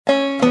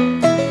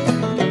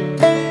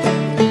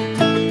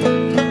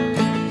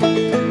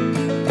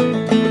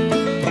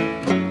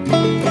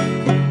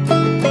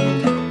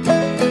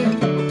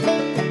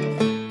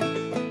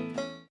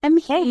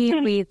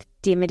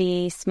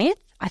Dimity Smith.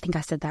 I think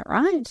I said that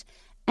right.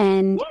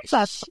 And yes,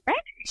 that's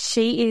correct.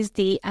 She is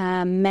the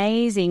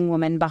amazing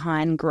woman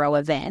behind Grow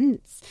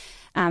Events.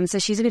 So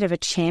she's a bit of a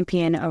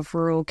champion of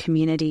rural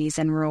communities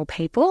and rural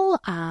people.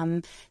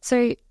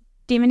 So,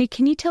 Dimity,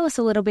 can you tell us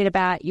a little bit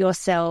about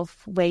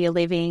yourself, where you're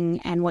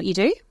living and what you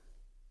do?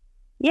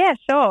 Yeah,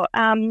 sure.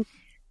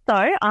 So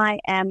I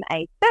am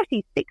a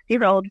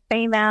 36-year-old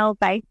female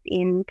based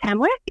in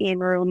Tamworth in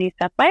rural New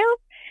South Wales.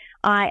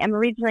 I am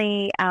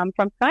originally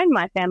from Scone.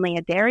 My family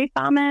are dairy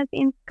farmers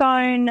in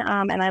Scone,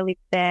 and I lived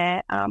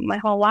there my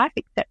whole life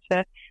except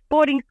for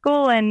boarding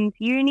school and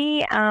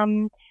uni.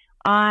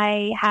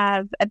 I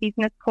have a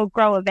business called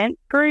Grow Events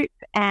Group,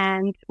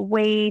 and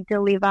we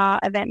deliver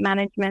event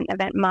management,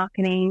 event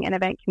marketing and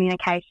event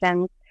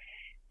communications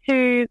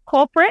to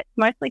corporates,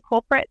 mostly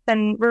corporates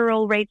and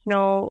rural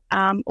regional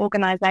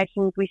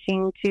organisations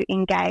wishing to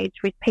engage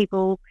with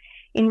people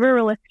in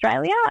rural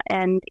Australia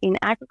and in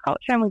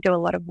agriculture. And we do a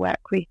lot of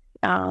work with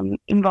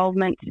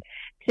involvement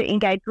to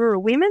engage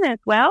rural women as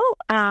well.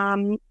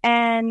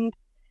 And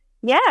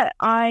yeah,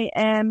 I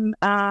am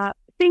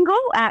single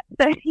at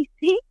 36.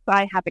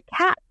 I have a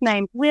cat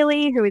named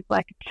Lily who is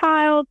like a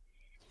child.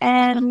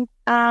 And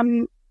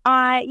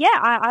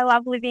I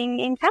love living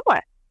in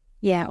Tamworth.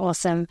 Yeah,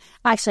 awesome.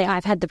 Actually,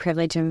 I've had the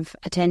privilege of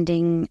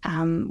attending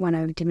one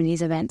of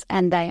Dimity's events,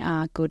 and they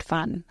are good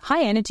fun.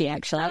 High energy,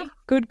 actually.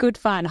 Good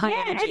fun. High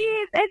energy.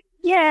 It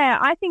is.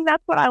 I think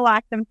that's what I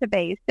like them to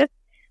be. It's just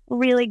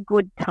really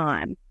good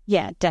time.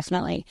 Yeah,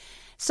 definitely.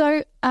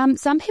 So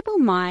some people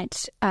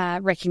might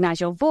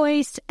recognise your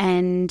voice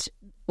and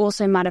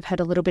also might have heard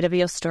a little bit of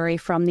your story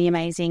from the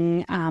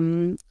amazing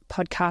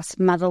podcast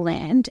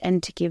Motherland.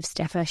 And to give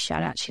Steph a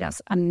shout out, she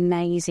does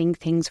amazing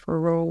things for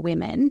rural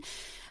women.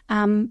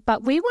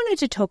 But we wanted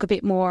to talk a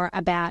bit more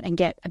about and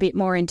get a bit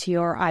more into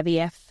your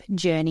IVF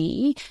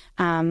journey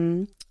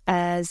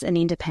as an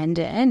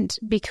independent,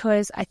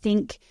 because I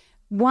think,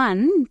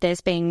 one, there's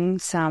been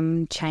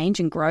some change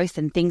and growth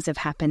and things have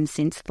happened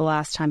since the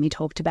last time you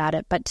talked about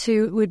it. But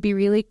two, it would be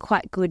really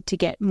quite good to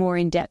get more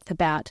in depth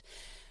about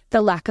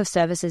the lack of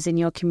services in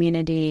your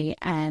community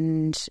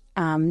and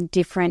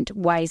different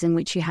ways in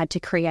which you had to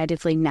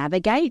creatively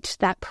navigate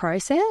that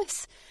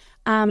process.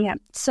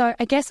 So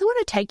I guess I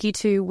want to take you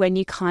to when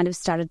you kind of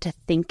started to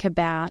think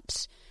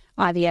about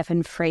IVF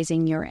and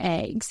freezing your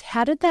eggs.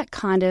 How did that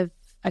kind of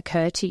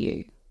occur to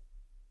you?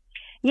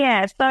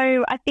 Yeah,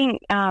 so I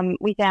think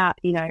without,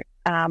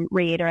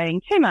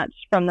 reiterating too much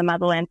from the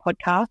Motherland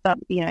podcast,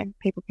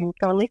 people can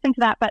go and listen to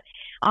that. But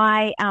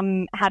I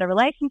had a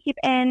relationship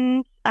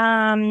end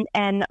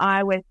and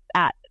I was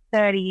at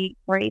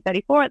 33,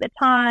 34 at the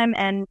time.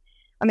 And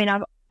I mean,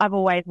 I've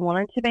always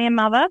wanted to be a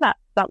mother. That's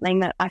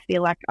something that I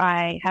feel like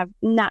I have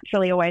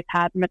naturally always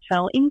had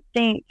maternal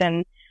instinct,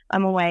 and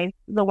I'm always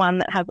the one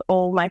that has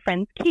all my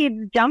friends'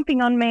 kids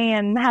jumping on me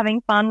and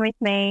having fun with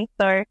me.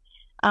 So,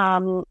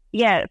 a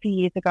few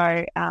years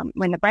ago,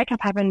 when the breakup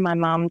happened, my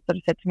mum sort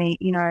of said to me,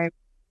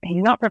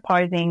 he's not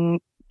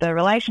proposing, the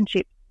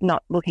relationship's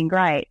not looking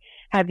great.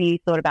 Have you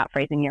thought about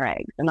freezing your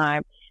eggs? And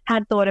I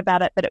had thought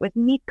about it, but it was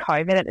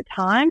mid-COVID at the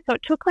time. So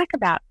it took like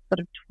about sort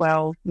of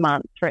 12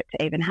 months for it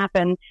to even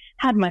happen.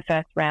 Had my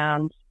first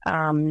round,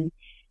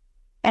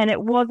 and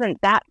it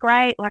wasn't that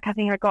great. Like, I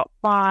think I got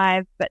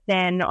 5, but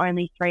then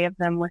only 3 of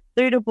them were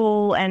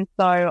suitable. And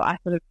so I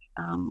sort of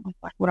was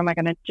like, what am I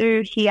going to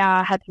do here?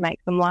 I had to make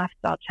some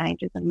lifestyle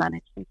changes and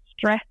manage some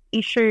stress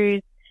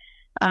issues,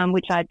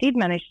 which I did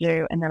manage to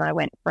do. And then I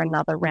went for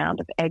another round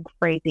of egg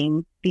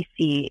freezing this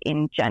year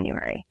in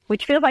January,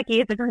 which feels like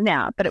years ago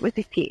now, but it was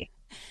this year.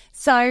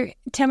 So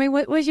tell me,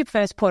 what was your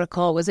first port of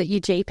call? Was it your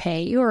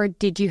GP, or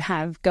did you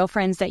have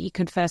girlfriends that you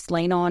could first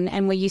lean on?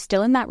 And were you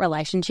still in that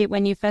relationship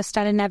when you first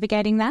started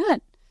navigating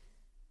that?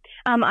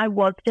 I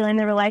was still in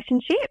the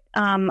relationship.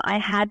 I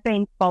had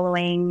been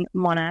following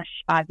Monash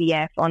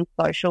IVF on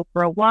social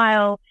for a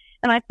while,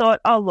 and I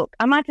thought, oh, look,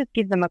 I might just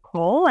give them a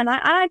call. And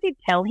I did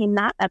tell him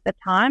that at the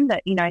time,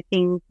 that,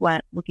 things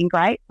weren't looking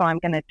great, so I'm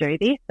going to do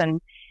this. And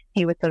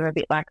he was sort of a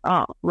bit like,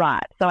 oh,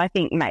 right. So I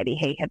think maybe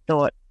he had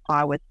thought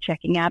I was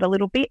checking out a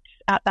little bit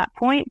at that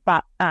point,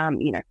 but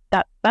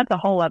that's a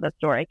whole other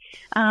story.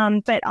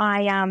 But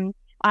I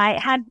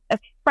had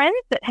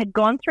friends that had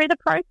gone through the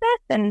process,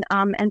 and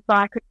so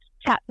I could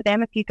chat to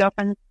them, a few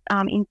girlfriends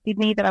in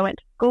Sydney that I went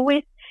to school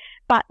with,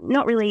 but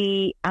not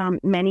really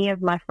many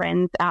of my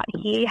friends out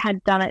here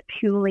had done it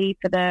purely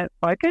for the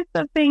focus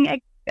of being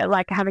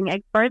having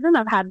eggs frozen.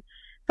 I've had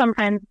some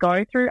friends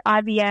go through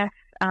IVF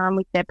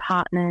with their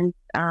partners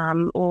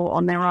or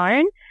on their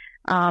own.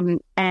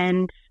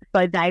 And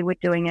so they were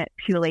doing it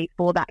purely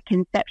for that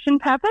conception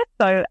purpose.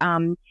 So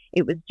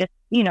it was just,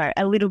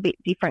 a little bit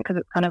different because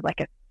it's kind of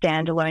like a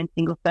standalone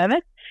single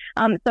service.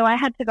 So I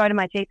had to go to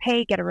my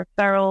GP, get a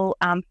referral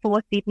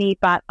for Sydney,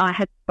 but I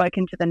had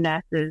spoken to the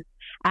nurses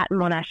at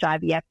Monash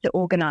IVF to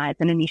organise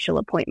an initial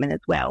appointment as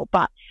well.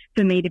 But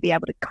for me to be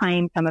able to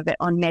claim some of it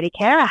on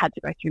Medicare, I had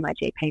to go through my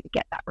GP to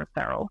get that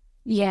referral.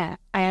 Yeah,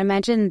 I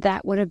imagine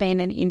that would have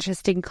been an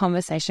interesting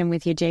conversation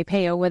with your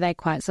GP, or were they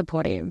quite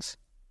supportive?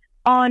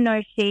 Oh,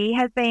 no, she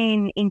has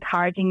been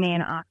encouraging me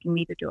and asking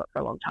me to do it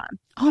for a long time.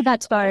 Oh,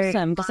 that's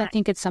awesome, because I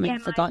think it's something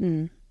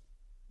forgotten.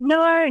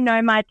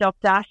 No, my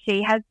doctor,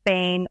 she has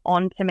been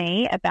on to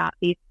me about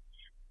this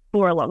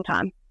for a long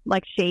time.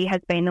 Like, she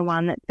has been the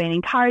one that's been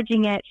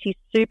encouraging it. She's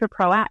super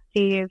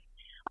proactive.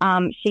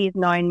 She's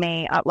known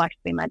me, like, she's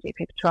been my GP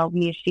for 12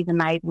 years. She's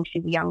amazing.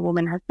 She's a young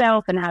woman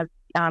herself and has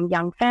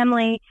young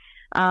family.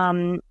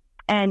 And,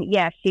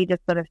 yeah, she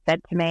just sort of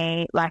said to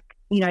me, like,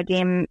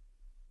 Dim,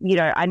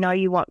 I know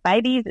you want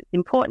babies. It's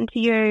important to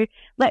you.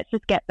 Let's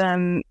just get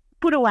them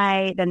put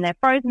away. Then they're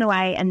frozen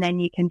away and then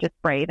you can just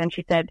breathe. And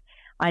she said,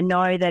 I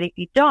know that if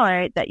you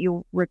don't, that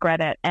you'll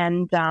regret it.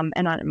 And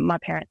my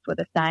parents were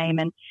the same.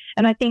 And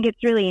I think it's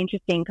really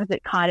interesting because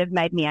it kind of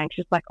made me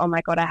anxious. Like, oh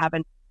my God, I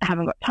haven't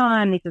got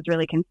time. This is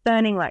really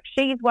concerning. Like,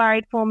 she's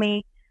worried for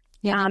me.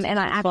 Yeah. And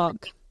I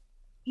actually,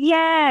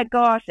 yeah,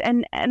 gosh.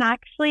 And I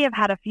actually have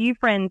had a few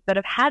friends that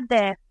have had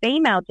their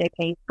female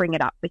GPs bring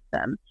it up with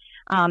them,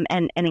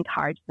 and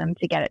encourage them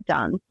to get it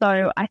done.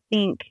 So I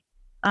think,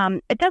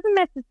 it doesn't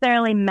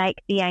necessarily make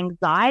the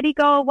anxiety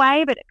go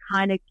away, but it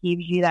kind of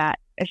gives you that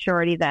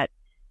assurity that,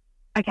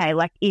 okay,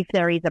 like, if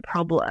there is a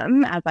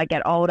problem as I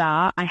get older,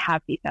 I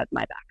have this as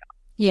my backup.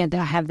 Yeah,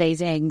 I have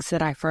these eggs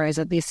that I froze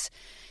at this,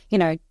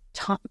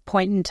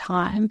 point in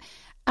time.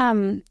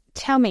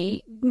 Tell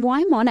me,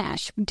 why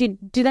Monash?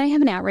 Do they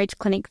have an outreach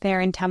clinic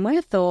there in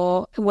Tamworth,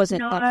 or was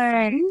it like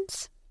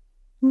friends?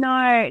 No.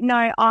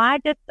 I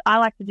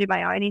like to do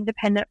my own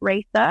independent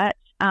research.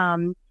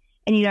 And,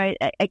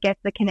 I guess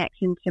the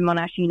connection to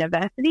Monash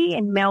University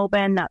in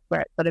Melbourne, that's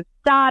where it sort of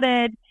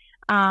started.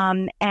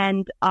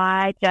 And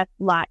I just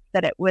liked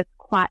that it was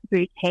quite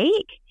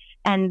boutique,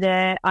 and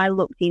I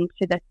looked into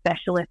the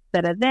specialists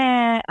that are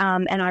there,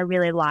 and I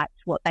really liked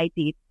what they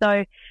did.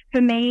 So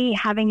for me,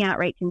 having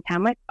outreach in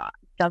Tamworth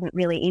doesn't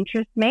really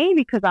interest me,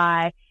 because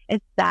as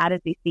sad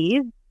as this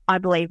is, I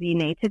believe you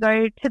need to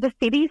go to the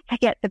cities to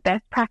get the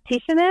best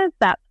practitioners.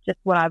 That's just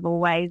what I've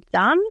always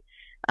done.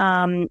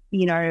 I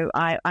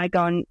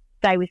go and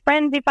stay with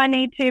friends if I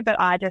need to, but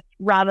I just,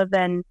 rather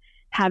than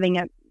having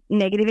a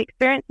negative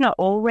experience, not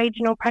all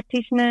regional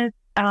practitioners,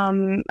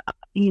 are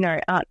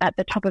at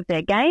the top of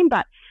their game.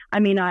 But I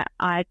mean,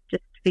 I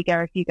just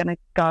figure if you're going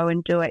to go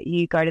and do it,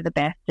 you go to the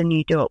best and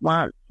you do it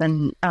once.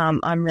 And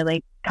I'm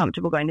really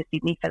comfortable going to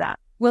Sydney for that.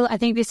 Well, I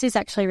think this is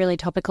actually really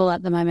topical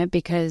at the moment,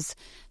 because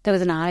there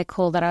was an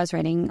article that I was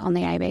reading on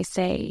the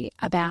ABC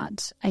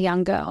about a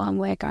young girl, and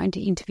we're going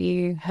to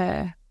interview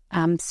her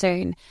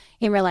soon,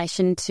 in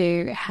relation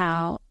to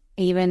how,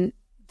 even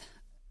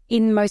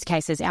in most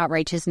cases,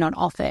 outreach is not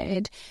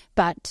offered,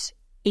 but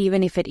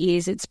even if it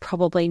is, it's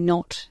probably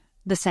not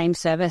the same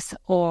service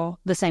or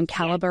the same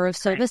calibre of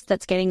service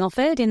that's getting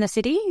offered in the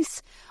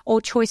cities, or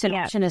choice and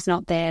option is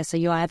not there. So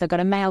you either got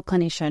a male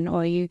clinician,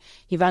 or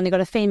you've only got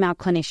a female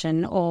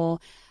clinician, or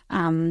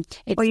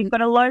you've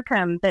got a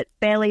locum that's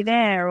barely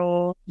there,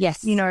 or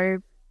yes,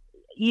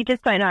 you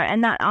just don't know.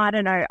 And that, I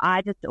don't know,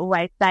 I just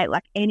always say,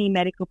 like, any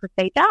medical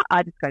procedure,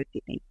 I just go to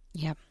Sydney.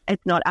 Yeah,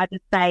 it's not. I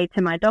just say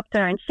to my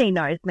doctor, and she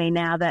knows me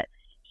now, that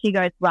she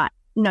goes, right,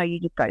 no, you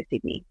just go to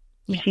Sydney.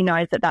 Yeah. She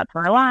knows that that's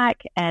what I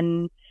like,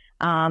 and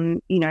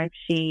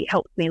she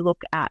helps me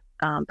look at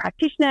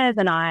practitioners,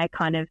 and I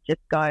kind of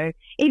just go,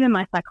 even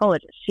my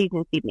psychologist, she's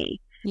in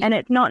Sydney. Yeah. And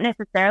it's not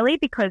necessarily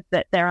because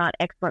that there aren't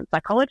excellent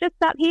psychologists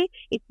out here.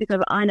 It's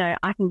because I know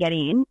I can get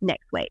in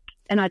next week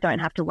and I don't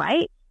have to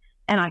wait,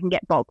 and I can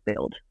get bulk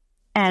billed.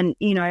 And,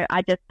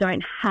 I just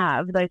don't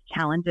have those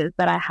challenges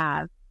that I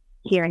have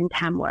here in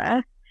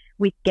Tamworth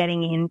with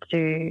getting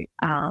into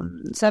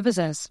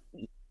services.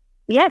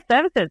 Yeah,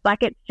 services.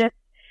 Like, it's just,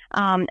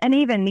 and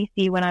even this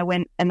year when I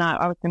went, and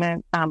I was going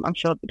to, I'm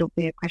sure it'll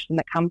be a question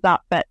that comes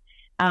up, but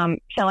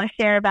shall I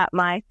share about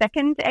my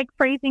second egg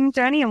freezing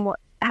journey and what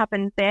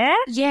happened there?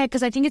 Yeah,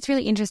 because I think it's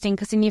really interesting,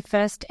 because in your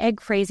first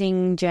egg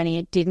freezing journey,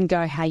 it didn't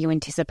go how you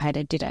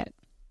anticipated, did it?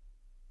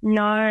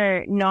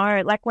 No.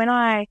 Like, when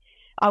I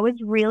was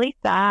really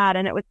sad,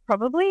 and it was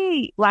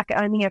probably like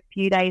only a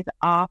few days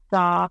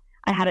after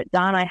I had it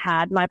done. I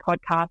had my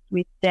podcast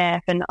with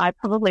Steph, and I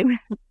probably was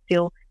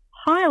still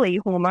highly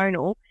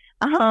hormonal.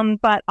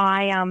 But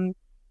I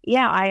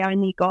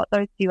only got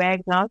those 2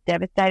 eggs, and I was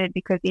devastated,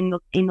 because in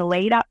the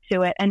lead up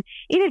to it, and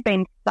it had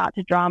been such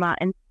a drama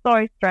and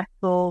so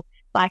stressful.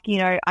 Like,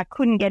 I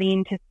couldn't get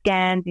into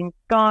scans in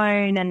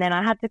Scone, and then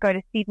I had to go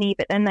to Sydney,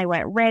 but then they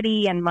weren't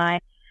ready, and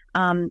my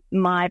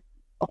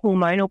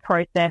hormonal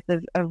process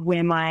of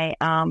where my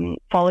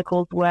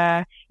follicles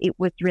were, it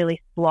was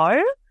really slow,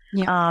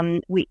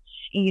 which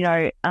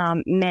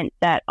meant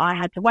that I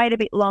had to wait a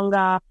bit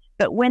longer.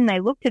 But when they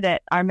looked at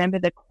it, I remember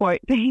the quote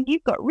being,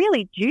 "You've got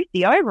really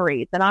juicy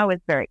ovaries." And I was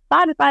very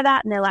excited by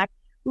that. And they're like,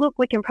 "Look,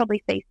 we can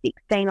probably see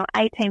 16 or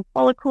 18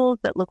 follicles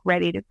that look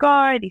ready to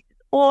go. This is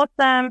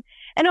awesome."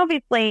 And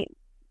obviously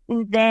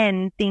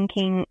then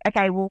thinking,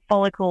 okay, well,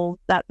 follicles,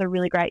 that's a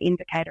really great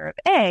indicator of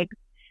eggs.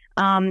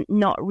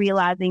 Not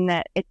realizing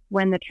that it's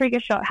when the trigger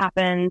shot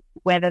happens,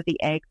 whether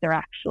the eggs are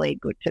actually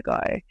good to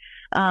go.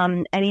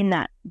 And in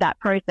that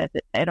process,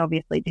 it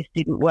obviously just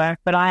didn't work.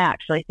 But I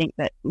actually think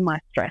that my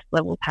stress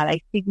levels had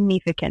a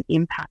significant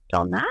impact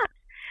on that.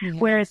 Yeah.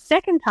 Whereas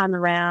second time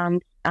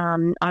around,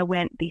 I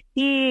went this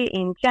year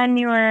in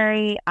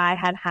January. I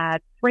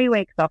had 3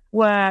 weeks off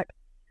work.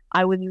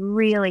 I was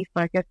really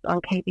focused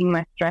on keeping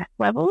my stress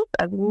levels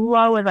as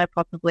low as I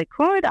possibly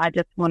could. I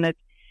just wanted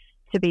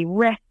to be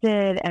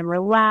rested and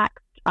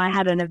relaxed. I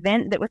had an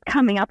event that was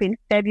coming up in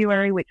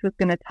February, which was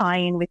going to tie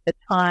in with the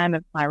time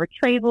of my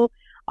retrieval.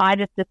 I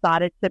just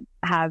decided to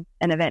have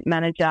an event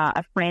manager,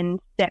 a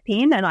friend, step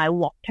in, and I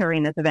locked her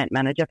in as event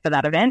manager for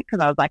that event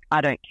because I was like,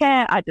 I don't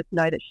care. I just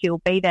know that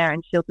she'll be there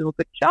and she'll do a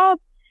good job,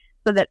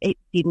 so that it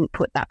didn't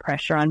put that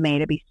pressure on me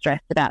to be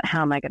stressed about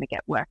how am I going to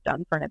get work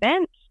done for an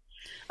event.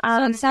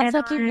 So it sounds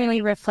like you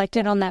really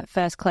reflected on that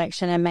first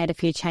collection and made a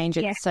few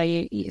changes. Yeah.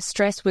 So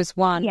stress was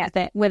one. Yeah.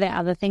 Were there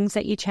other things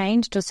that you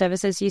changed or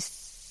services you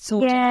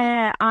sorted?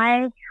 Yeah,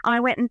 I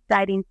went and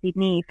stayed in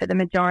Sydney for the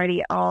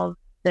majority of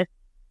the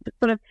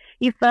sort of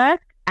your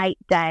first 8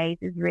 days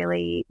is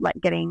really like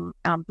getting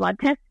blood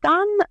tests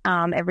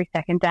done every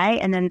second day,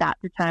 and then that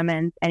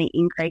determines any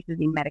increases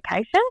in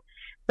medication.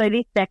 So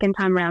this second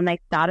time around, they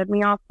started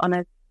me off on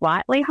a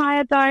slightly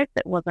higher dose.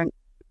 It wasn't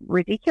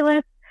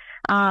ridiculous.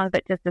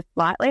 But just a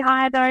slightly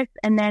higher dose.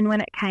 And then when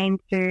it came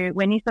to,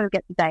 when you sort of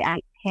get to day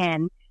 8,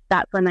 10,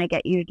 that's when they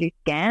get you to do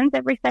scans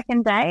every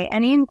second day.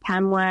 And in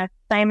Tamworth,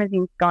 same as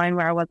in Scone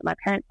where I was at my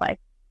parents' place,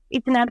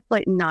 it's an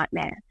absolute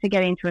nightmare to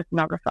get into a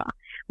sonographer.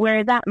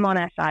 Whereas at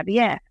Monash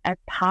IVF, as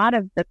part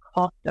of the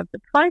cost of the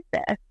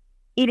process,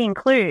 it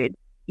includes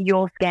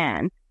your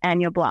scans and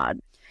your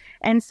blood.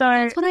 And so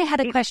that's what I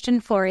had a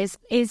question for is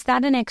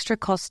that an extra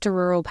cost to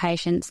rural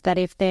patients that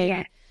if they're...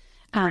 Yeah.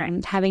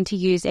 Having to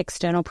use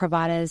external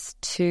providers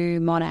to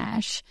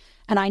Monash.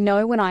 And I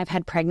know when I've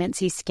had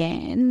pregnancy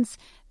scans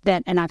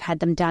and I've had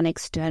them done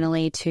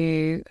externally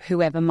to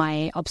whoever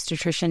my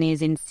obstetrician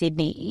is in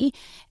Sydney,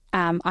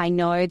 I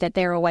know that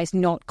they're always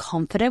not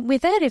confident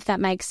with it, if that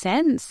makes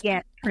sense.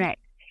 Yeah, correct.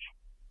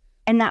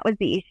 And that was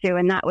the issue,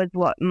 and that was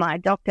what my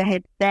doctor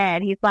had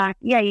said. He's like,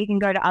 yeah, you can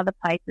go to other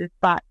places,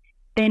 but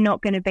they're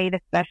not going to be the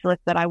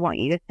specialists that I want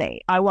you to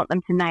see. I want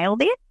them to nail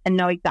this and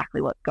know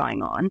exactly what's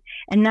going on.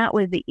 And that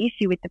was the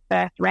issue with the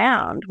first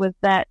round, was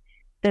that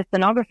the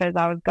sonographers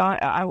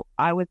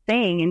I was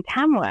seeing in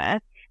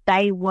Tamworth,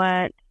 they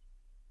weren't.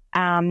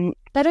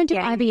 They don't do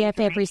IVF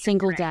every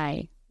single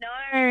day.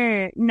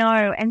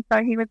 No. And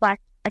so he was like,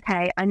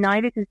 okay, I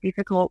know this is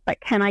difficult, but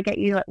can I get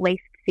you at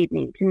least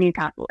Sydney to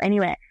Newcastle,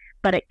 anywhere?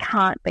 But it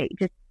can't be.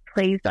 Just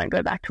please don't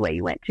go back to where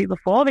you went to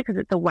before, because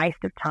it's a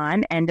waste of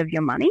time and of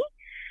your money.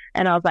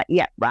 And I was like,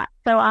 yeah, right.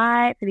 So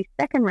for this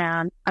second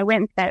round, I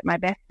went and stayed at my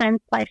best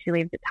friend's place. She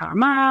lived at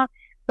Taramara.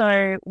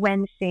 So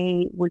when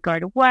she would go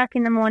to work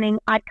in the morning,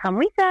 I'd come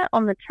with her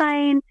on the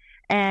train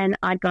and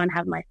I'd go and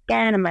have my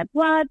scan and my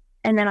blood.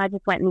 And then I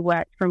just went and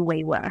worked from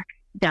WeWork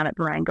down at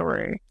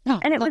Barangaroo. Oh,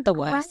 and it was the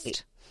worst.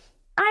 Great.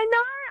 I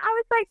know. I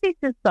was like,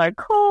 this is so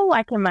cool.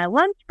 Like in my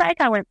lunch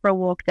break, I went for a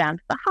walk down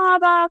to the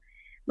harbour.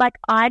 Like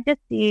I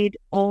just did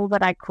all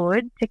that I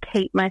could to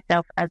keep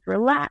myself as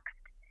relaxed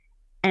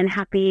and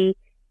happy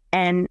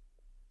and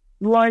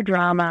low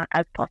drama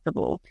as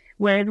possible.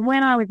 Whereas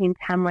when I was in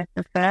Tamworth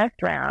the first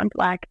round,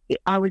 like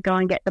I would go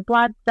and get the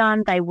bloods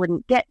done. They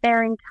wouldn't get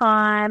there in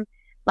time.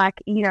 Like,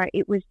 you know,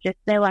 it was just,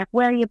 they're like,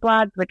 where are your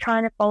bloods? We're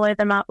trying to follow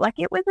them up. Like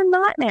it was a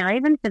nightmare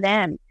even for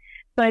them.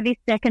 So this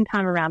second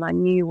time around, I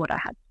knew what I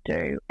had to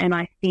do. And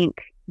I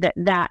think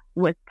that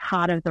was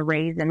part of the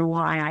reason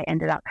why I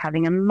ended up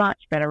having a much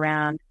better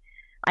round.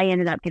 I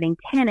ended up getting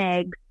 10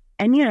 eggs.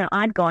 And, you know,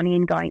 I'd gone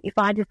in going, if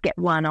I just get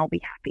one, I'll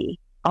be happy.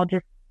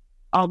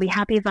 I'll be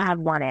happy if I have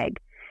one egg.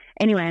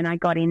 Anyway, and I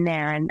got in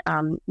there, and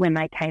when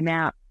they came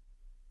out,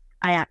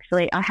 I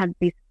had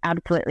this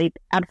absolute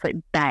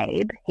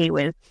babe. He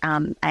was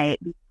a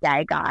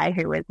gay guy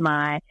who was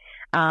my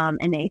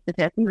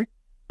anaesthetist. He was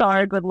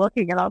so good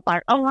looking, and I was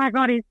like, oh my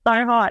God, he's so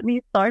hot and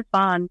he's so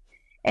fun.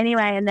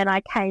 Anyway, and then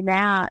I came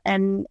out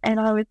and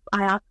I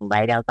asked the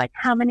lady, I was like,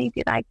 how many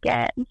did I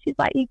get? And she's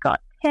like, you got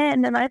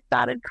 10. And I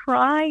started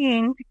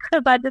crying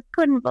because I just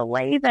couldn't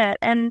believe it.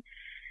 And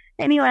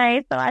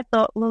anyway, so I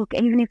thought, look,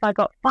 even if I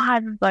got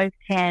 5 of those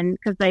 10,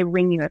 because they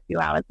ring you a few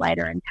hours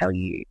later and tell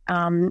you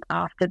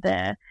after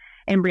the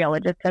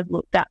embryologist has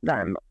looked at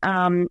them.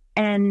 And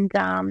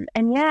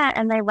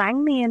they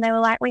rang me and they were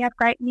like, we have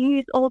great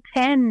news. All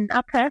 10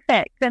 are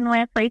perfect and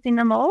we're freezing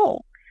them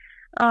all.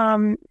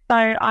 So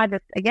I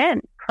just,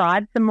 again,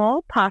 cried some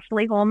more,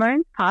 partially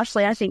hormones,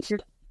 partially I think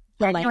just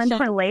genuine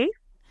relief.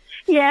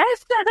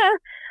 Yes.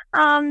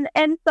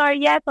 And so,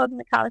 yes, I was in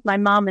the car with my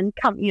mum and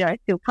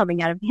still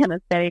coming out of the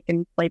anaesthetic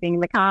and sleeping in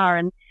the car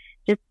and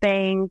just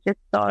being just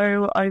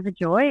so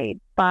overjoyed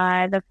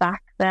by the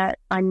fact that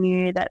I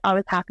knew that I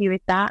was happy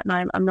with that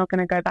and I'm not going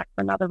to go back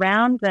for another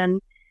round.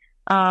 And,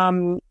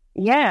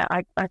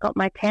 I got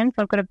my 10,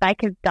 so I've got a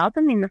baker's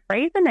dozen in the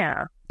freezer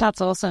now.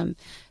 That's awesome.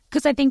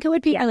 Because I think it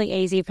would be really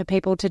easy for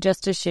people to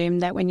just assume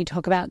that when you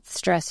talk about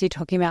stress, you're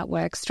talking about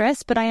work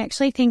stress. But I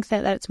actually think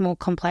that it's more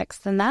complex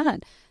than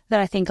that. That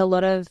I think a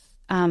lot of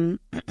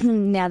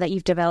now that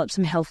you've developed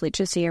some health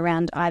literacy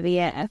around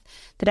IVF,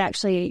 that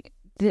actually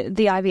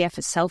the IVF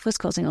itself was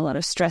causing a lot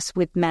of stress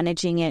with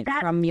managing it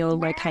from your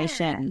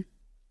location.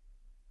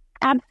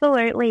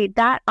 Absolutely.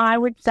 That, I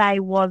would say,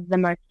 was the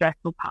most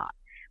stressful part,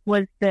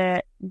 was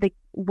the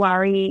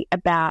worry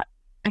about,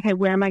 okay,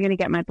 where am I going to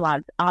get my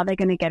bloods? Are they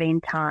going to get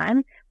in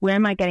time? Where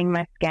am I getting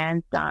my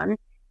scans done?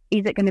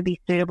 Is it going to be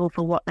suitable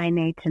for what they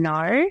need to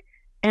know?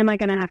 Am I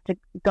going to have to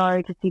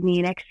go to Sydney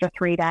an extra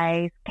 3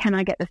 days? Can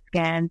I get the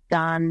scans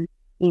done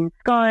in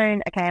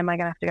Scone? Okay, am I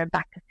going to have to go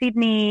back to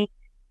Sydney?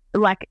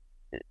 Like,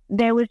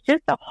 there was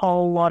just a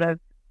whole lot of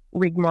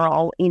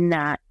rigmarole in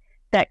that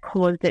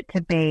caused it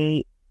to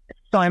be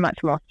so much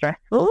more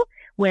stressful.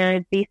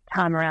 Whereas this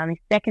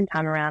second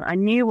time around, I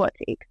knew what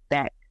to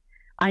expect.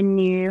 I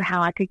knew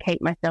how I could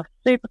keep myself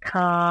super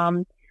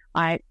calm.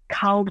 I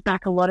culled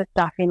back a lot of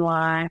stuff in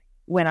life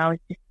when I was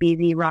just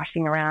busy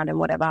rushing around and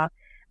whatever.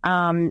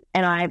 And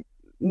I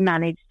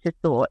managed to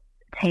sort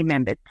team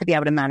members to be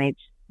able to manage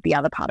the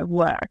other part of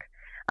work.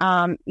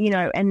 And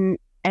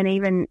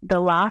even the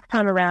last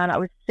time around, I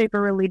was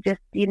super religious,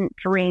 didn't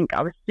drink.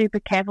 I was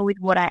super careful with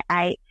what I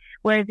ate.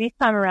 Whereas this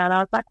time around, I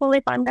was like, well,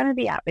 if I'm going to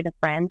be out with a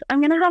friend,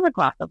 I'm going to have a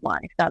glass of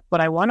wine. If that's what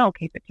I want, I'll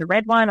keep it to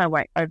red wine. I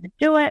won't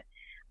overdo it.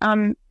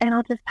 And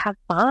I'll just have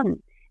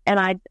fun. And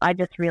I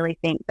just really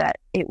think that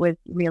it was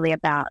really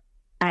about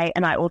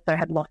and I also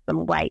had lost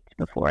some weight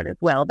before it as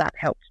well. That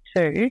helped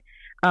too.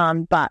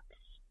 But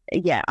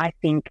yeah, I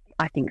think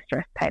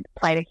stress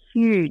played a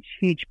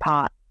huge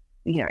part,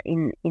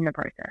 in the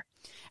process.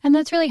 And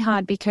that's really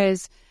hard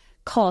because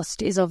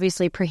cost is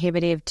obviously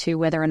prohibitive to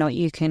whether or not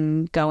you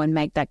can go and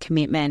make that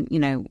commitment,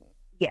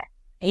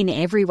 in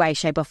every way,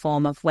 shape or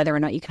form, of whether or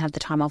not you can have the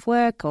time off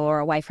work or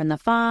away from the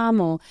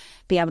farm or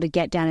be able to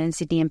get down in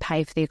Sydney and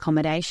pay for the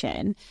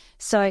accommodation.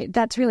 So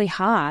that's really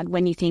hard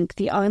when you think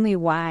the only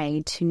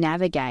way to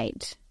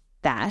navigate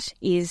that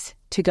is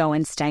to go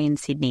and stay in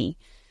Sydney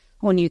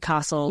or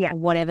Newcastle or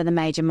whatever the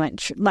major,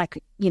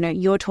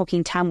 you're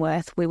talking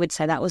Tamworth, we would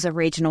say that was a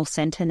regional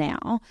centre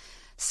now.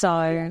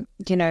 So,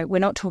 we're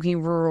not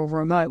talking rural,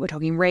 remote, we're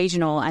talking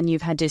regional, and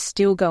you've had to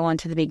still go on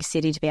to the big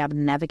city to be able to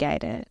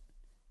navigate it.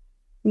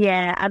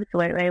 Yeah,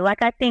 absolutely.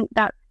 Like, I think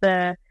that's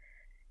the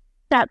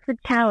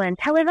challenge.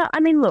 However,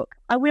 I mean, look,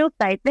 I will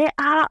say there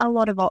are a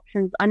lot of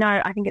options.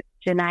 I think it's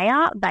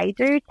Janaea, they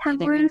do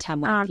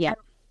Tamworth. Yeah.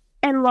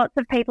 And lots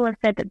of people have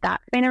said that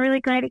that's been a really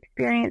great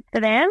experience for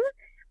them.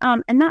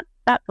 And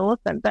that's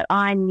awesome. But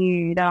I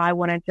knew that I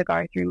wanted to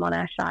go through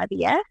Monash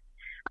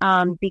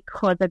IVF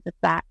because of the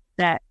fact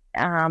that,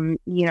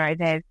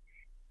 there's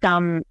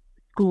some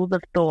schools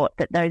of thought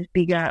that those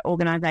bigger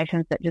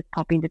organisations that just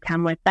pop into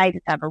Tamworth, they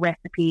just have a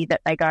recipe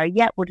that they go,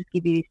 yeah, we'll just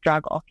give you this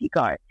drug, off you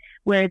go.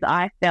 Whereas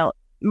I felt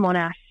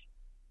Monash,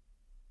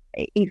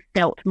 it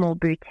felt more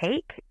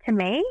boutique to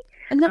me.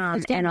 And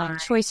that's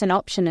choice and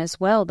option as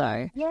well,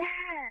 though.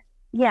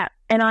 Yeah.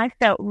 And I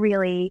felt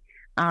really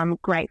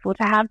grateful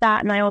to have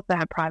that. And I also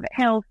have private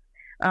health.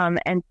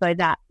 And so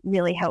that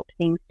really helped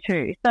things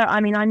too. So,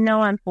 I mean, I know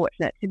I'm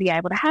fortunate to be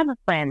able to have a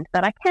friend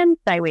that I can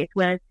stay with,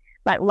 whereas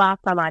like last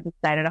time I just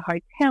stayed at a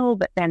hotel,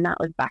 but then that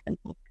was back and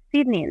forth to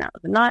Sydney and that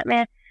was a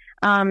nightmare.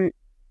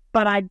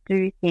 But I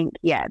do think,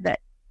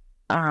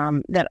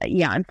 I'm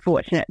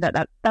fortunate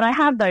that I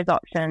have those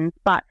options,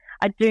 but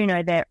I do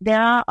know there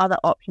are other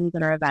options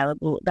that are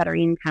available that are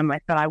in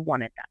Tamworth, but I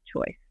wanted that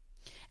choice.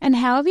 And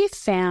how have you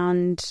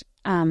found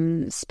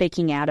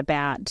speaking out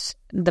about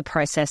the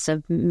process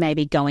of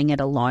maybe going it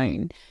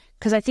alone?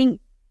 Because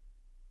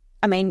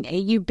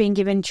you've been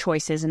given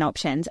choices and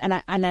options, and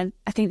I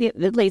think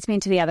that leads me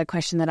into the other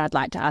question that I'd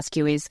like to ask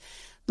you is,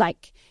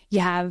 like, you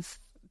have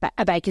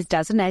a baker's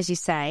dozen, as you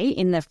say,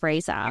 in the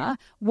freezer.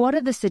 What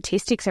are the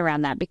statistics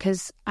around that?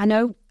 Because I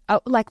know,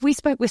 we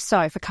spoke with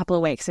Soph a couple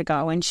of weeks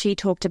ago, and she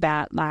talked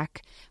about,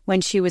 like, when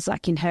she was,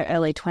 like, in her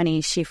early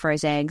 20s, she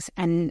froze eggs,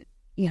 and,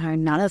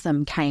 none of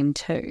them came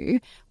to.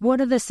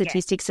 What are the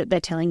statistics that they're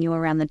telling you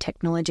around the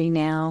technology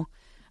now,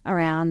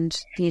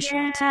 around the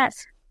assurances? Yeah.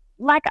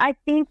 Like, I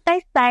think they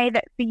say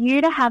that for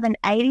you to have an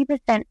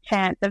 80%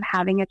 chance of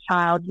having a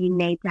child, you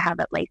need to have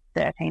at least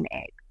 13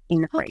 eggs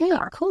in the freezer.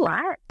 Okay, cool.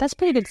 Right? That's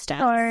pretty good stat.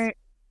 So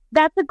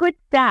that's a good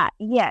stat,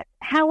 yes.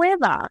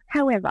 However,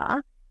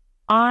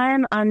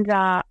 I'm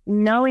under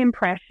no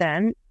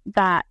impression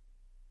that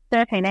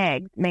 13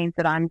 eggs means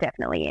that I'm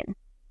definitely in.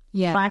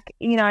 Yeah. Like,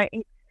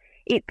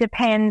 it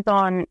depends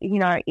on,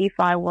 if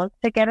I was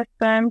to get a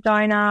sperm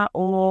donor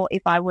or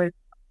if I was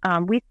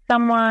with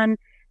someone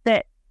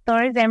that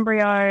those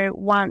embryo,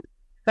 once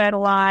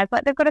fertilized,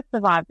 like, they've got to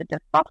survive the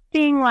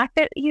defrosting. Like,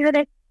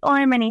 there's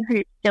so many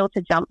hoops still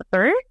to jump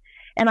through.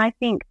 And I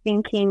think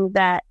thinking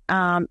that,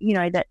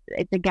 that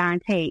it's a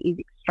guarantee is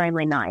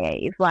extremely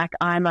naive. Like,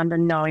 I'm under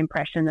no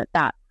impression that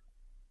that's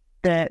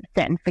the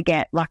set and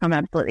forget, like, I'm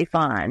absolutely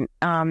fine.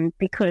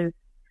 Because,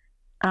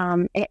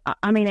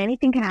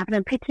 anything can happen,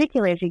 and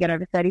particularly as you get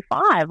over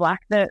 35, like,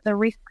 the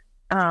risks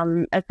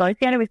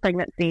associated with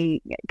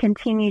pregnancy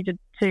continue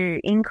to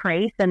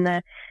increase, and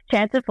the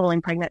chance of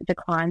falling pregnant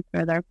declines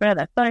further and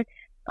further. So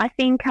I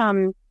think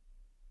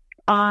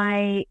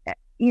I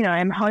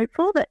I'm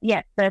hopeful that,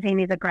 yes, 13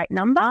 is a great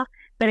number.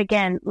 But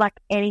again, like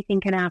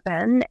anything can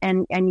happen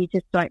and you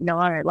just don't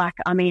know. Like,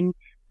 I mean,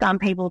 some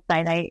people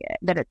say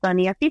that it's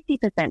only a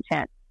 50%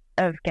 chance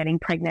of getting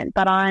pregnant.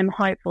 But I'm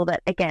hopeful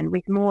that, again,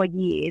 with more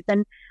years,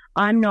 and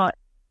I'm not,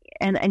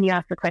 and you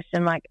asked the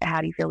question, like,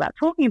 how do you feel about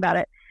talking about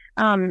it?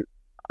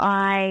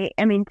 I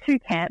am in two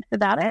camps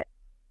about it.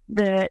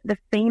 The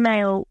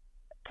female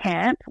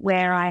camp,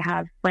 where I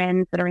have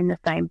friends that are in the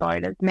same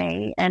boat as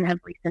me and have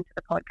listened to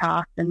the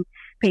podcast, and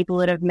people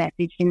that have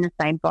messaged in the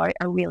same boat,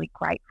 are really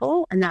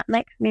grateful, and that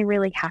makes me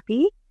really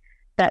happy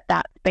that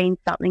that's been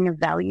something of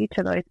value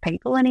to those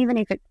people. And even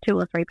if it's 2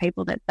 or 3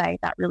 people that say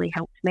that really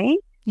helped me,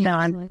 then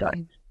I'm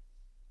stoked.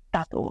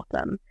 That's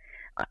awesome.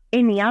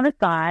 In the other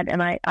side,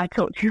 and I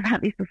talked to you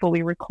about this before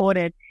we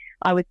recorded,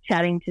 I was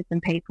chatting to some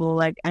people,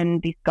 like,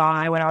 and this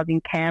guy when I was in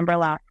Canberra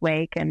last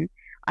week, and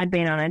I'd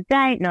been on a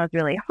date and I was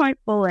really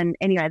hopeful, and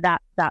anyway,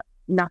 that's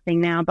nothing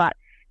now. But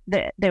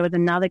there was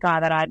another guy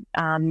that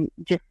I'd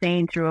just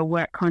seen through a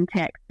work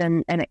context,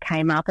 and it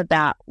came up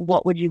about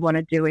what would you want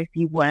to do if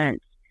you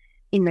weren't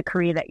in the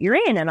career that you're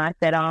in. And I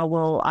said, oh,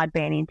 well, I'd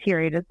be an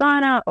interior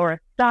designer or a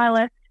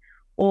stylist,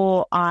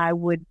 or I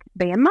would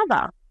be a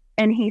mother.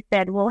 And he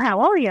said, well, how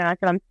old are you? And I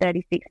said, I'm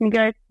 36. And he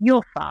goes,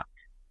 you're fucked.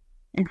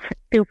 And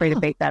feel free to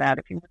beat that out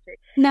if you want to.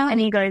 No. And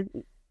he goes,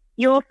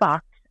 you're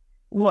fucked.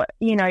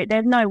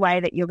 There's no way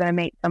that you're going to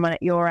meet someone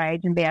at your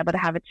age and be able to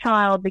have a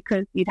child,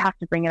 because you'd have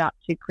to bring it up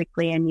too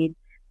quickly and you'd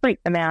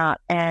freak them out.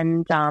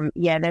 And,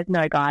 there's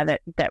no guy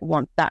that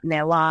wants that in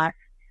their life.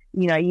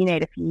 You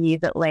need a few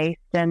years at least.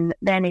 And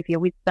then if you're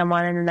with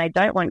someone and then they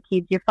don't want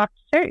kids, you're fucked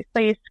too.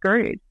 So you're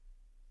screwed.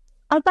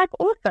 I was like,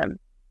 awesome.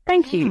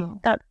 Thank you.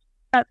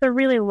 That's a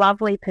really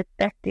lovely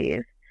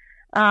perspective.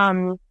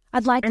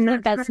 I'd like to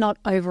think that's not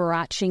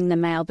overarching the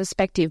male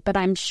perspective, but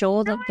I'm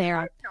sure that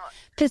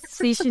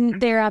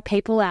there are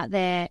people out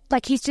there,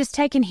 like, he's just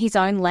taken his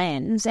own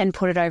lens and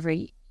put it over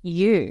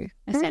you,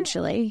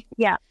 essentially.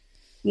 Yeah.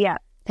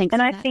 Thanks.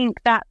 And I think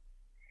that,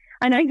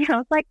 I know, I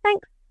was like,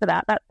 thanks for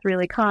that. That's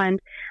really kind.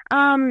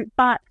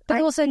 But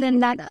also then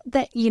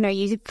that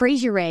you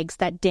freeze your eggs,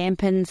 that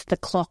dampens the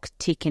clock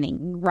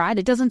ticking, right?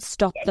 It doesn't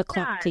stop the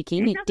clock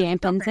ticking, it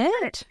dampens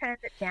it. It turns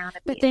it down a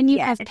but bit. then you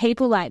have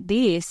people like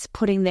this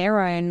putting their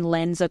own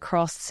lens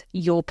across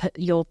your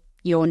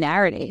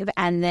narrative,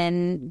 and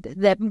then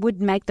that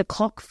would make the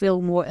clock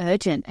feel more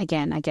urgent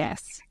again, I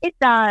guess. It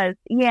does,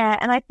 yeah.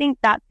 And I think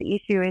that's the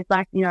issue is,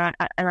 like, and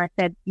I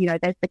said,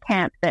 there's the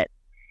camp that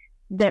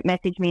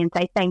message me and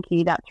say, thank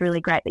you, that's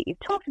really great that you've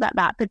talked about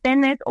that. But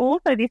then there's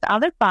also this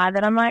other side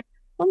that I'm like,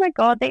 oh my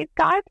God, these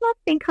guys must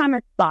think I'm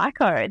a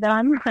psycho, that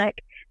I'm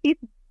like this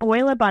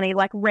boiler bunny,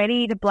 like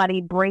ready to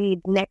bloody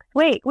breed next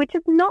week, which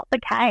is not the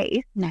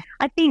case. No.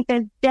 I think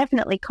there's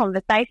definitely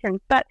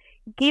conversations, but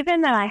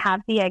given that I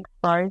have the eggs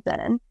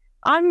frozen,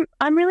 I'm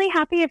really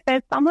happy if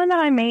there's someone that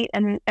I meet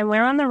and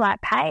we're on the right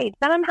page,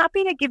 then I'm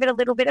happy to give it a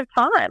little bit of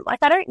time. Like,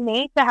 I don't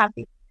need to have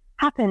this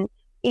happen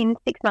in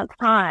 6 months'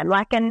 time.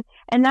 Like, and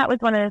that was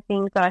one of the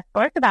things that I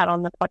spoke about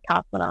on the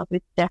podcast when I was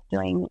with Steph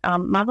doing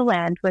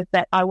Motherland, was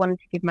that I wanted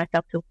to give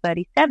myself till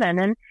 37,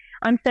 and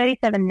I'm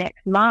 37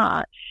 next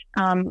March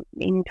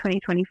in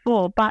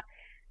 2024. But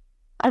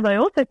as I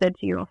also said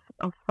to you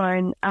off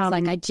phone,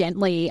 like I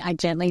gently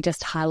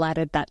just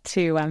highlighted that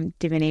to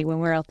Dimity when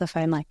we were off the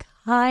phone, like,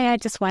 hi, I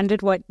just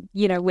wondered what,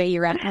 where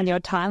you're at on your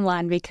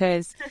timeline,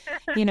 because,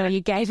 you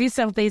gave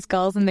yourself these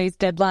goals and these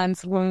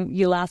deadlines when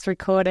you last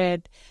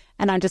recorded,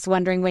 and I'm just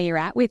wondering where you're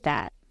at with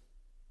that.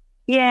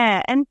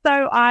 Yeah, and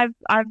so I've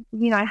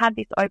had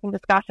this open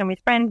discussion with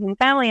friends and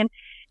family,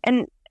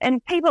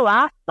 and people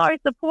are so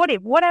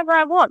supportive. Whatever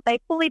I want, they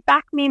fully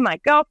back me.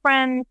 My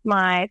girlfriends,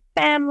 my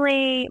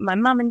family, my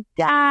mum and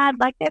dad,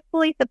 like, they're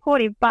fully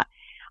supportive. But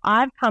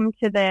I've come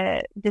to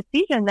the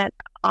decision that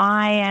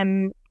I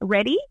am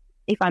ready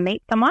if I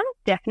meet someone,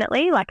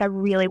 definitely. Like, I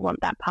really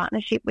want that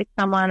partnership with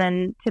someone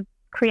and to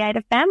create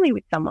a family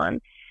with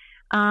someone,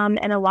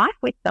 and a life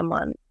with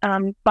someone.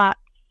 But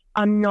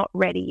I'm not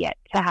ready yet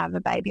to have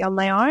a baby on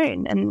my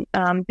own.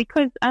 And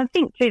because I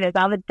think too, there's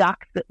other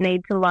ducks that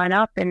need to line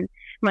up, and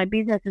my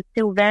business is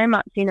still very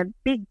much in a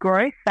big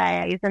growth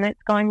phase, and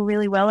it's going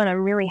really well, and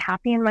I'm really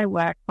happy in my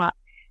work. But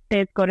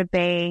there's got to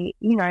be,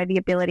 the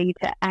ability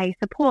to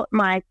support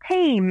my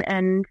team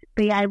and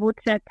be able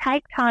to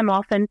take time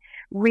off and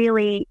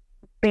really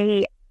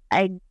be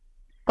a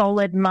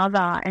solid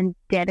mother and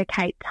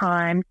dedicate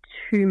time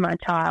to my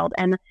child.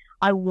 And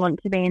I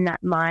want to be in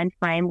that mind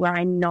frame where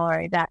I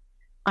know that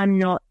I'm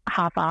not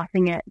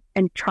half-assing it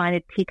and trying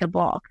to tick a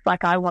box.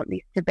 Like, I want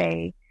this to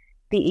be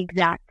the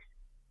exact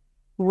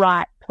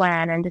right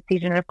plan and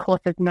decision. And of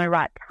course, there's no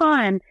right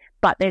time,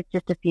 but there's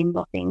just a few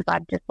more things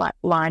I've just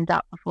lined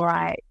up before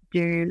I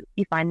do,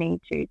 if I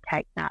need to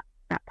take that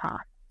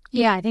path.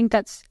 Yeah, I think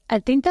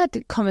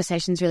that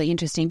conversation is really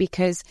interesting,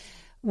 because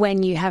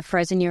when you have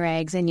frozen your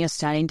eggs and you're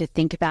starting to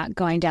think about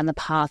going down the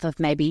path of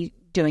maybe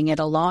doing it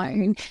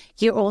alone,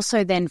 you're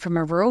also then, from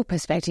a rural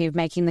perspective,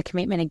 making the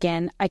commitment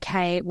again,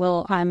 okay,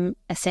 well, I'm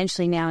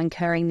essentially now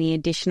incurring the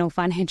additional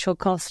financial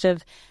cost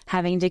of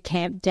having to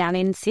camp down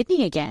in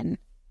Sydney again.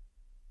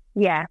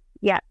 Yeah,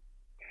 yeah.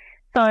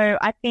 So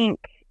I think,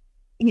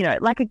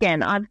 like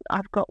again,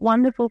 I've got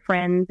wonderful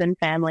friends and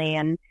family,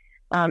 and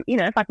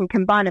if I can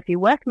combine a few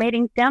work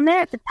meetings down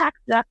there, it's a tax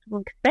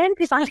deductible expense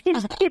if I'm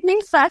in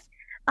Sydney.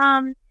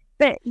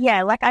 But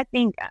yeah, like I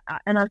think,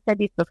 and I've said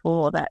this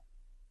before, that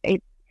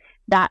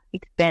that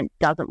expense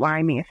doesn't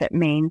worry me if it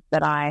means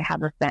that I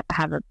have a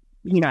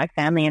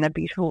family and a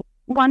beautiful,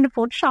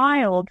 wonderful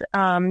child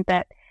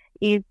that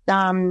is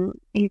going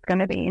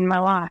to be in my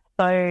life.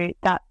 So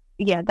that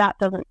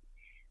doesn't.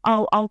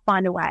 I'll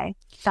find a way.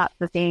 That's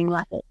the thing.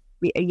 Like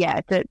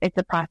it's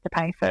a price to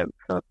pay for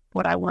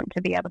what I want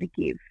to be able to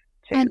give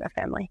to a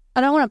family.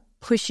 I don't want to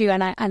push you,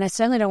 and I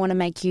certainly don't want to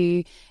make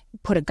you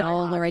put a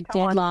goal or a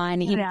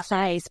deadline in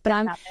place.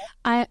 But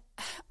I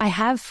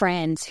have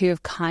friends who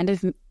have kind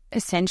of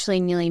essentially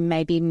nearly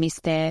maybe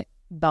missed their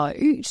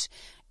boat,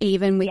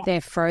 even with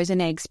their frozen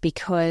eggs,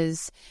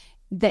 because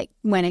that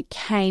when it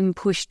came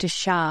push to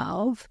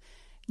shove,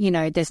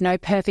 there's no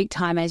perfect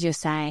time, as you're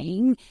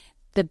saying.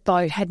 The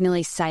boat had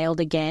nearly sailed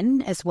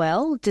again as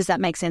well. Does that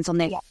make sense on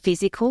their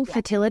physical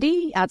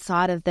fertility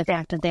outside of the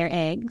fact of their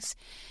eggs?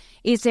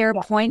 Is there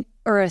a point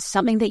or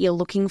something that you're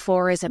looking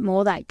for? Is it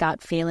more that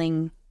gut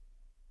feeling?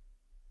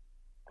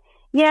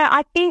 Yeah,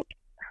 I think,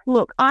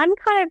 look, I'm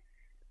kind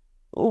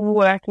of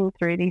working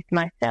through this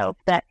myself,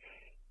 that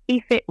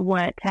if it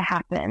weren't to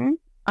happen,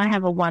 I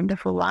have a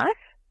wonderful life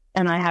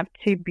and I have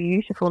two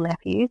beautiful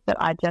nephews that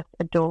I just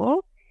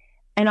adore,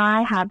 and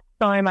I have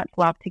so much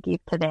love to give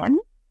to them,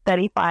 that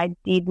if I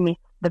did miss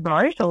the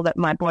boat, or that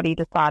my body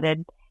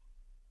decided,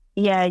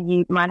 yeah,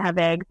 you might have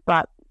eggs,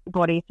 but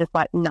body's just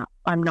like, no,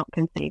 I'm not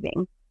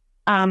conceiving.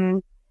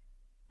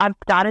 I've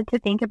started to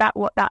think about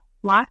what that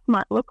life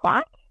might look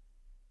like,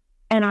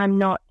 and I'm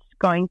not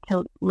going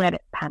to let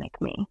it panic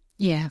me.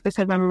 Yeah.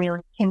 Because I'm really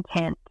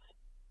content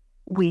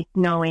with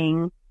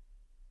knowing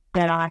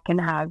that I can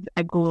have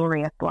a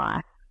glorious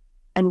life.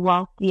 And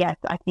whilst, yes,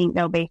 I think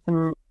there'll be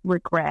some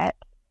regret,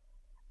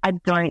 I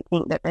don't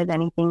think that there's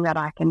anything that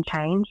I can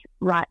change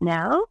right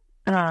now,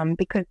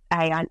 because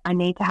I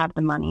need to have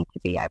the money to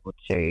be able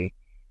to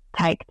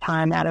take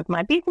time out of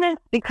my business,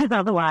 because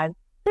otherwise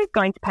who's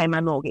going to pay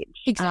my mortgage?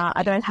 Exactly.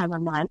 I don't have a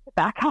man to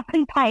back up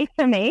and pay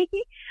for me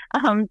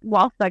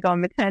whilst I go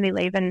on maternity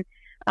leave. And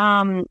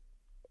I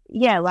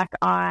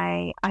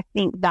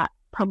think that's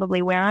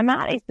probably where I'm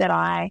at, is that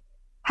I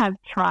have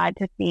tried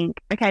to think,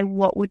 okay,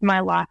 what would my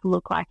life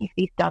look like if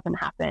this doesn't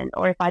happen,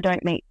 or if I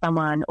don't meet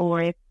someone,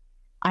 or if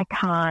I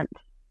can't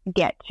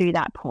get to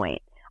that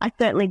point. I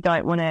certainly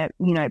don't want to,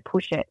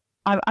 push it.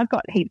 I've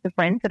got heaps of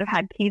friends that have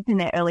had kids in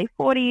their early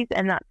 40s,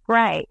 and that's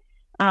great.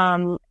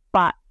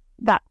 But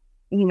that's,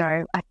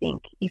 I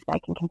think if they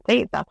can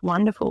conceive, that's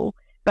wonderful.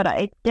 But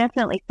it's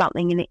definitely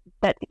something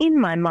that's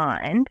in my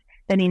mind,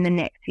 that in the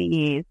next few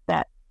years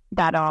that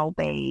I'll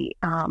be,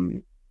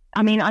 I'm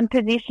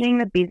positioning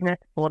the business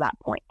for that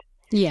point.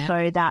 Yeah.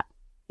 So that,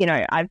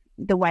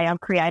 the way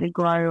I've created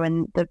Grow,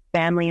 and the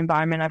family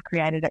environment I've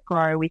created at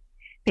Grow, with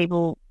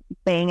people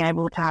being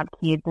able to have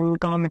kids and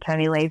go on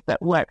maternity leave,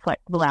 but work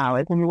flexible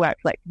hours and work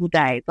flexible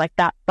days. Like,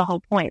 that's the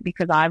whole point,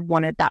 because I've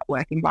wanted that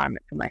work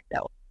environment for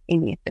myself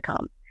in years to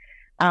come.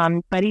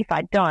 But if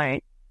I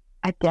don't,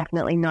 I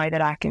definitely know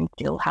that I can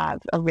still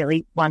have a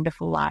really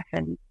wonderful life,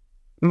 and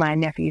my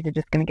nephews are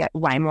just going to get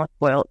way more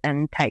spoilt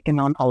and taken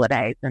on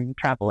holidays and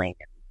traveling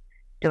and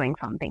doing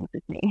fun things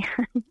with me.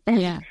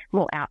 Yeah.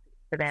 More out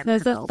for them.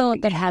 There's a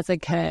thought that has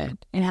occurred.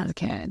 It has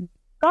occurred.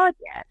 God,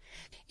 yeah.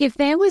 If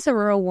there was a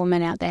rural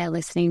woman out there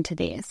listening to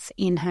this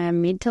in her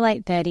mid to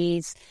late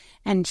 30s,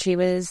 and she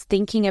was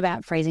thinking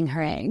about freezing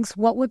her eggs,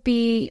 what would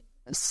be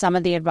some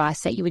of the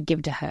advice that you would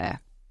give to her?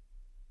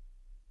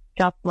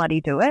 Just bloody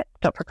do it.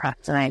 Stop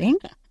procrastinating.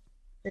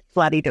 Just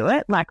bloody do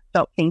it. Like,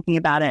 stop thinking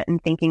about it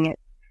and thinking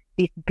it's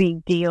this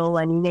big deal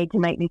and you need to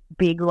make this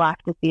big life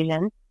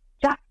decision.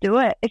 Just do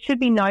it. It should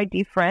be no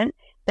different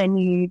than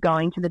you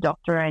going to the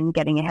doctor and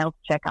getting a health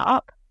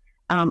checkup.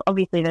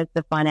 Obviously, there's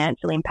the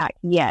financial impact,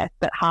 yes,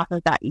 but half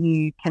of that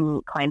you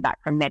can claim back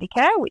from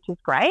Medicare, which is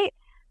great.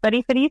 But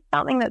if it is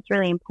something that's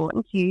really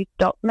important to you,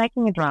 stop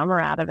making a drama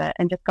out of it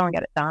and just go and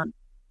get it done.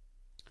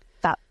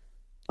 That's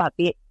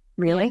it,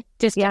 really.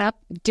 Just get up,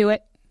 do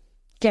it,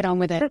 get on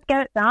with it. Just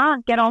get it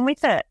done, get on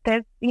with it.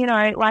 There's,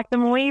 the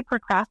more you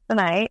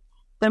procrastinate,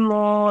 the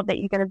more that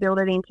you're going to build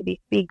it into this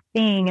big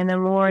thing, and the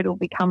more it'll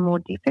become more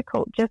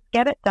difficult. Just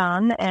get it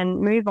done and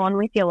move on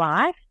with your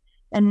life,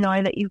 and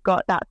know that you've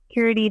got that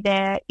security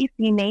there if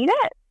you need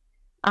it,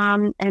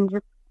 and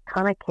just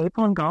kind of keep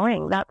on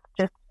going. That's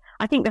just,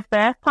 I think the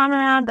first time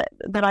around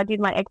that I did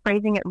my egg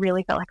freezing, it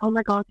really felt like, oh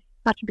my God, this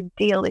is such a big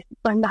deal. This is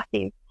so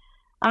massive.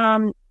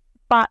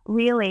 But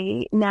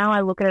really, now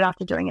I look at it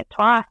after doing it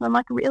twice, and I'm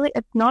like, really,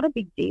 it's not a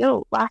big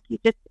deal. Like,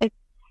 it's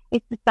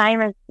the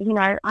same as,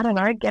 I don't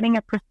know, getting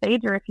a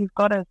procedure. If you've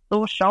got a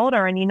sore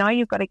shoulder and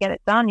you've got to get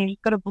it done, you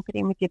just got to book it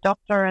in with your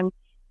doctor and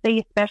see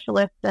your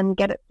specialist and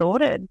get it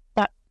sorted.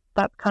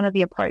 That's kind of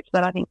the approach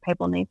that I think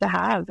people need to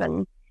have.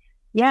 And,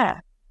 yeah,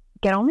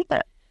 get on with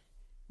it.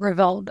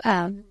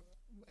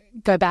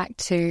 Go back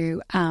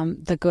to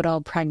the good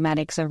old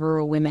pragmatics of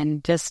rural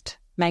women. Just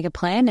make a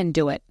plan and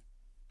do it.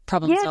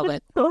 Problem solve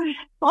it.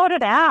 Sort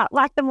it out.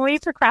 Like, the more you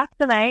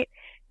procrastinate,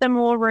 the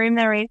more room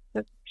there is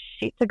for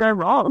shit to go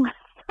wrong.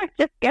 So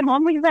just get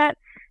on with it.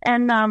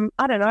 And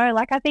I don't know,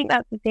 like, I think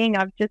that's the thing.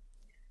 I've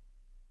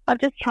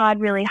just tried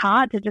really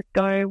hard to just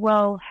go,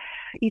 well,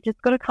 you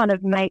just got to kind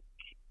of make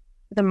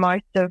the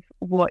most of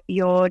what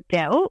you're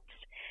dealt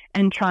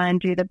and try and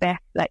do the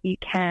best that you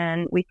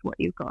can with what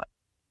you've got.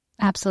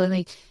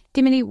 Absolutely.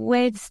 Dimity,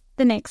 where's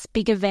the next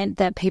big event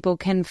that people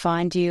can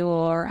find you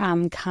or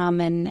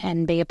come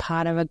and be a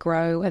part of a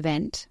Grow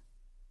event?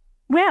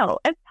 Well,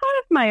 as part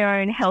of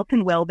my own health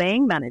and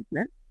wellbeing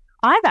management,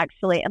 I've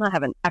actually, and I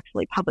haven't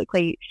actually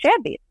publicly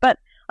shared this, but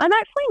I'm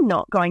actually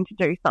not going to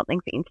do something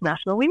for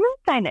International Women's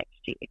Day next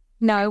year.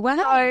 No way.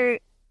 So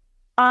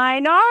I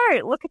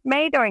know, look at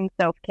me doing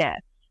self-care.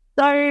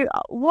 So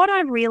what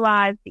I've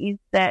realised is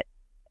that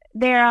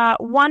there are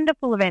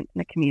wonderful events in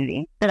the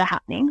community that are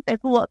happening. There's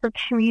lots of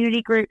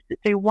community groups that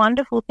do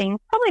wonderful things,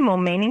 probably more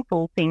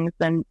meaningful things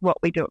than what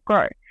we do at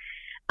Grow.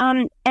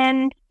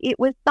 And it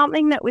was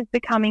something that was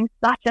becoming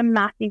such a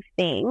massive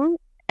thing,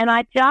 and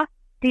I just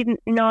didn't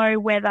know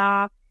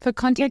whether... For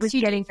context,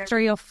 you did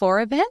 3 or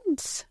 4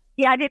 events?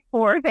 Yeah, I did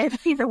 4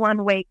 events in the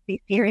 1 week this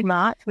year in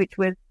March, which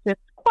was just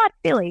quite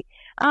silly.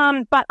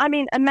 But, I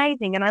mean,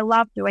 amazing, and I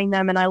love doing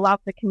them, and I love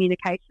the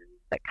communication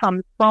that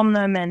comes from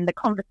them and the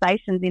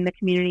conversations in the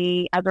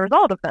community as a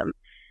result of them.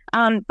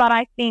 But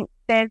I think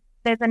there's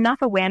enough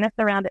awareness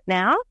around it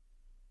now.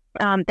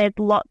 There's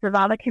lots of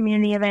other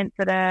community events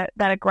that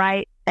are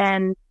great,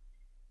 and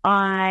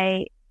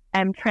I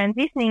am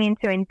transitioning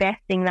into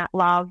investing that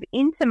love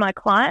into my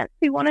clients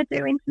who want to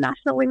do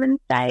International Women's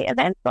Day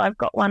events. So I've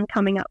got one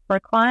coming up for a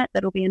client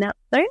that'll be announced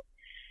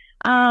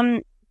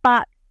soon.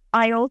 But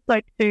I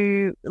also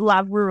too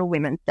love Rural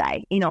Women's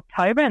Day in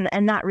October,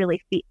 and that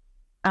really fits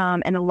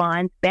and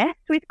aligns best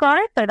with Grow.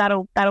 So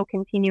that'll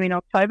continue in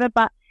October.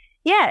 But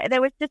yeah,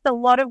 there was just a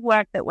lot of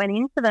work that went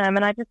into them,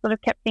 and I just sort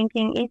of kept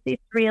thinking, is this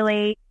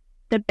really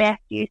the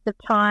best use of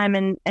time,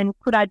 and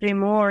could I do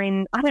more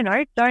in, I don't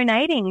know,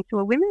 donating to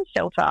a women's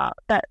shelter,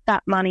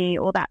 that money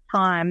or that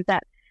time,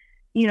 that,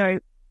 you know,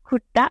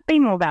 could that be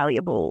more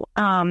valuable?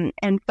 And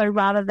so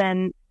rather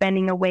than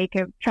spending a week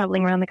of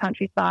traveling around the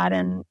countryside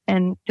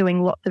and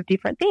doing lots of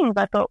different things,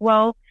 I thought,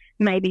 well,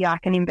 maybe I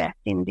can invest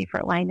in a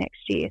different way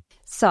next year.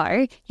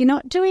 So you're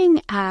not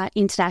doing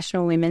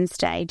International Women's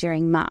Day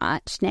during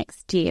March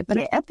next year, but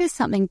I think there's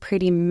something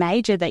pretty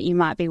major that you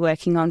might be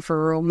working on for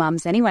rural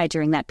mums anyway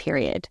during that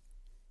period.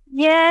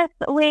 Yes,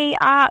 we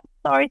are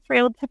so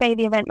thrilled to be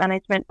the event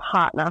management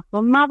partner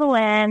for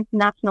Motherland's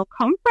National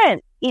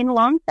Conference in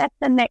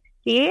Launceston next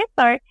year.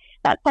 So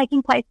that's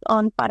taking place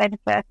on Friday the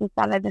 1st and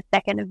Saturday the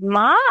 2nd of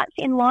March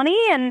in Lonnie.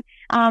 And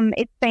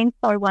it's been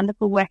so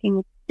wonderful working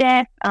with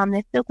Steph.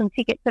 There's still some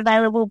tickets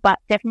available, but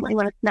definitely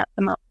want to snap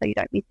them up so you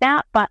don't miss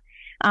out. But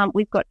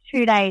we've got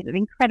 2 days of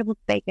incredible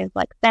speakers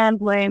like Sam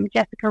Bloom,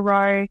 Jessica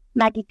Rowe,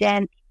 Maggie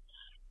Dent.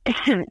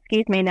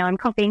 Excuse me, now I'm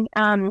coughing.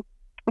 I'm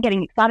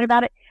getting excited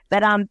about it.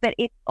 But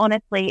it's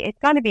honestly, it's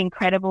going to be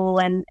incredible,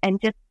 and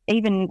just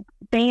even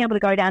being able to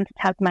go down to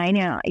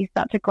Tasmania is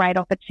such a great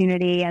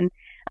opportunity. And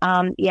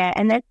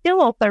and there's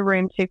still also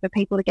room too for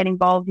people to get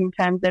involved in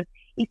terms of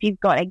if you've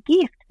got a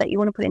gift that you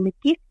want to put in the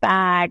gift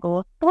bag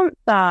or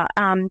sponsor.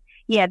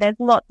 There's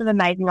lots of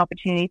amazing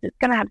opportunities. It's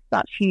going to have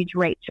such huge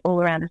reach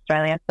all around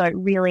Australia. So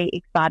really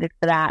excited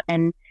for that.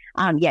 And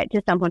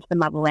just jump onto the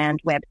Motherland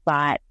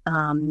website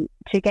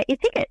to get your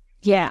tickets.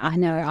 Yeah, I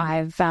know.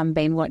 I've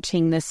been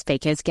watching the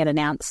speakers get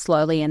announced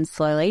slowly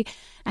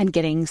and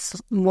getting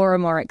more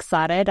and more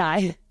excited.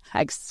 I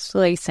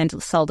actually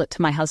sold it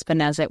to my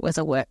husband as it was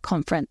a work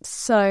conference.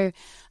 So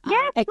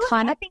it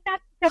kind of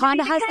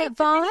has that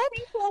vibe.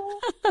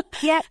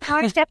 Yeah,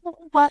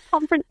 definitely work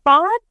conference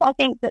vibes. I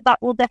think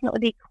that will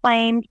definitely be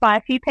claimed by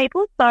a few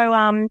people. So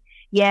I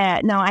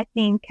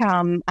think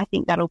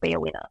that'll be a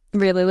winner.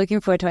 Really looking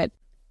forward to it.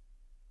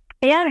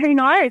 Yeah, who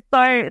knows?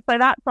 So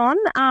that's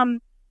on.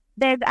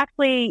 There's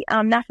actually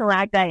National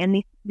Ag Day,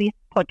 and this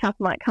podcast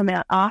might come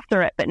out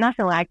after it, but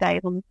National Ag Day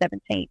is on the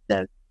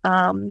 17th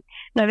of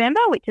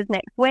November, which is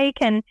next week,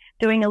 and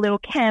doing a little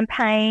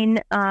campaign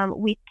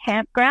with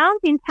campgrounds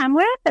in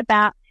Tamworth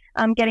about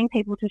getting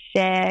people to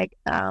share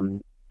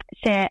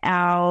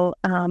our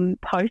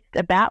post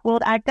about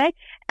World Ag Day.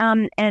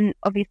 And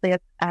obviously,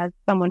 as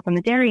someone from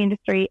the dairy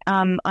industry,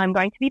 I'm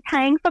going to be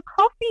paying for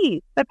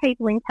coffee for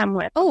people in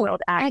Tamworth for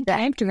World Ag Day.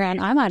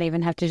 Campground. I might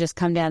even have to just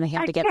come down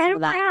here to get some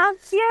of that.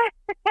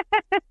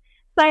 Yeah.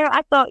 So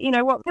I thought,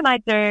 what can I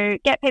do?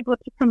 Get people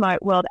to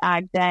promote World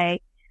Ag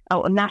Day,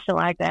 or National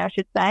Ag Day, I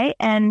should say,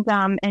 and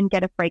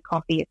get a free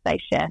coffee if they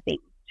share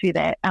things to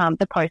their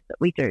the post that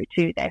we do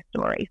to their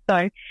story.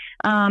 So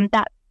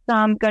that's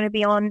going to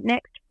be on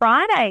next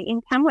Friday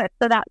in Tamworth.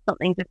 So that's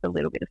something just a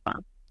little bit of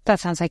fun. That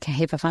sounds like a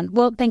heap of fun.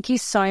 Well, thank you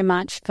so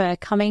much for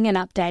coming and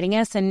updating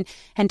us and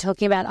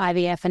talking about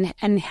IVF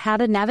and how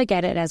to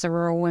navigate it as a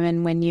rural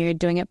woman when you're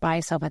doing it by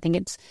yourself. I think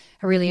it's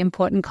a really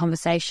important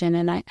conversation,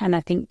 and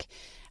I think,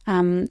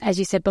 as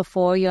you said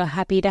before, you're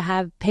happy to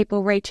have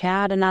people reach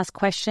out and ask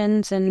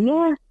questions.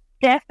 And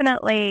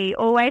definitely.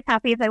 Always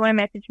happy if they want to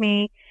message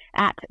me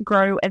at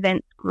Grow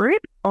Events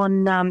Group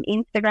on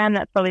Instagram.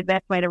 That's probably the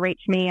best way to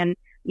reach me. And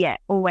yeah,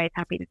 always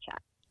happy to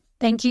chat.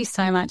 Thank you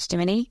so much,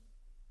 Dimity.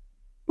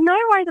 No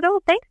worries at all.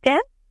 Thanks, Jen.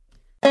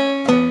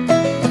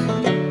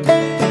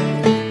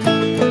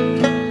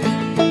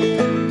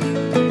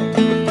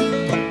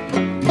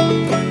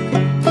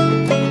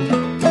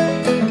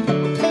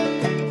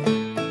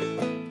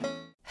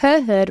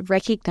 Her Herd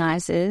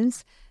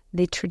recognises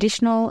the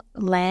traditional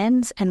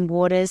lands and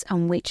waters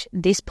on which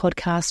this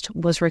podcast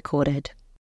was recorded.